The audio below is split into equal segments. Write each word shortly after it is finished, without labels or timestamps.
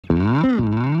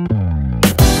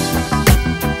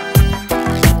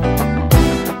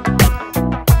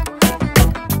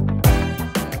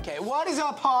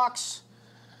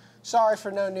Sorry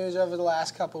for no news over the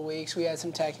last couple weeks. We had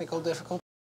some technical difficulties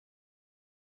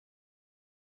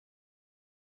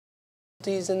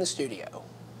in the studio.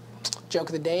 Joke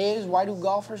of the day is, why do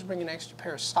golfers bring an extra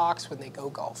pair of socks when they go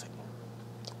golfing?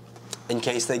 In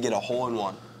case they get a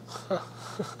hole-in-one.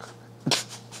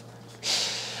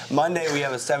 Monday, we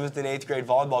have a 7th and 8th grade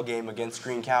volleyball game against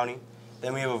Greene County.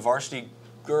 Then we have a varsity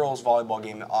girls volleyball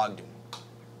game at Ogden.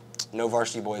 No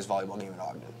varsity boys volleyball game at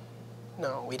Ogden.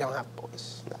 No, we don't have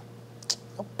boys. No.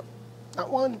 Nope, not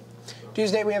one.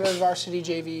 Tuesday, we have a varsity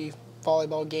JV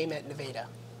volleyball game at Nevada.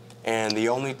 And the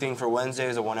only thing for Wednesday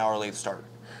is a 1-hour late start.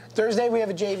 Thursday, we have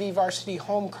a JV varsity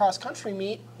home cross-country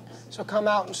meet, so come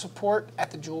out and support at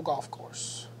the Jewel Golf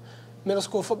Course. Middle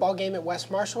school football game at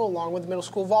West Marshall, along with the middle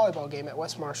school volleyball game at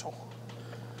West Marshall.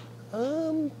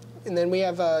 And then we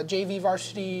have a JV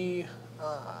varsity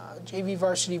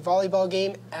volleyball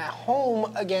game at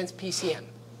home against PCM.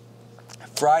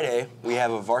 Friday, we have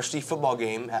a varsity football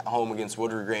game at home against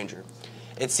Woodward Granger.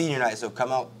 It's senior night, so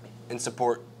come out and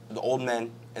support the old men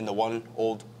and the one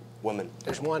old woman.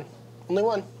 There's one. Only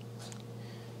one.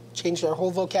 Changed our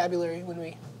whole vocabulary when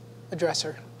we address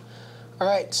her. All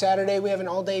right, Saturday we have an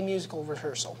all-day musical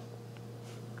rehearsal.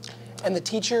 And the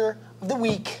teacher of the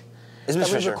week is Miss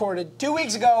Fisher. We recorded 2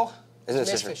 weeks ago is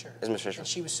Miss Fisher. Is Miss Fisher. And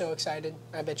she was so excited.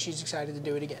 I bet she's excited to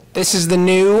do it again. This is the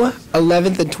new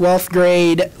 11th and 12th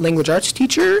grade language arts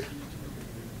teacher.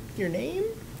 Your name?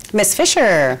 Miss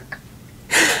Fisher.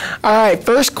 All right,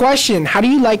 first question. How do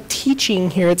you like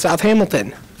teaching here at South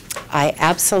Hamilton? I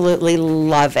absolutely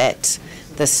love it.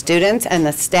 The students and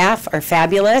the staff are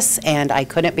fabulous, and I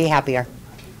couldn't be happier.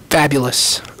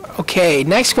 Fabulous. Okay,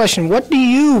 next question. What do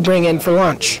you bring in for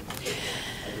lunch?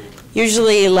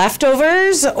 Usually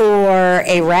leftovers or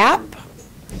a wrap,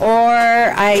 or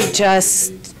I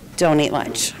just don't eat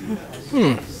lunch.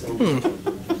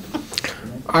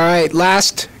 All right,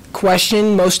 last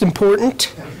question, most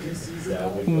important.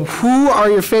 Who are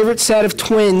your favorite set of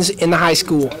twins in the high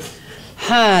school?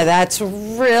 That's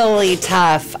really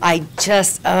tough. I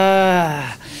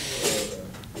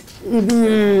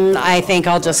think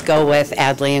I'll just go with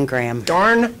Adley and Graham.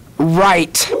 Darn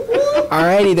right. All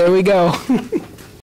righty, there we go.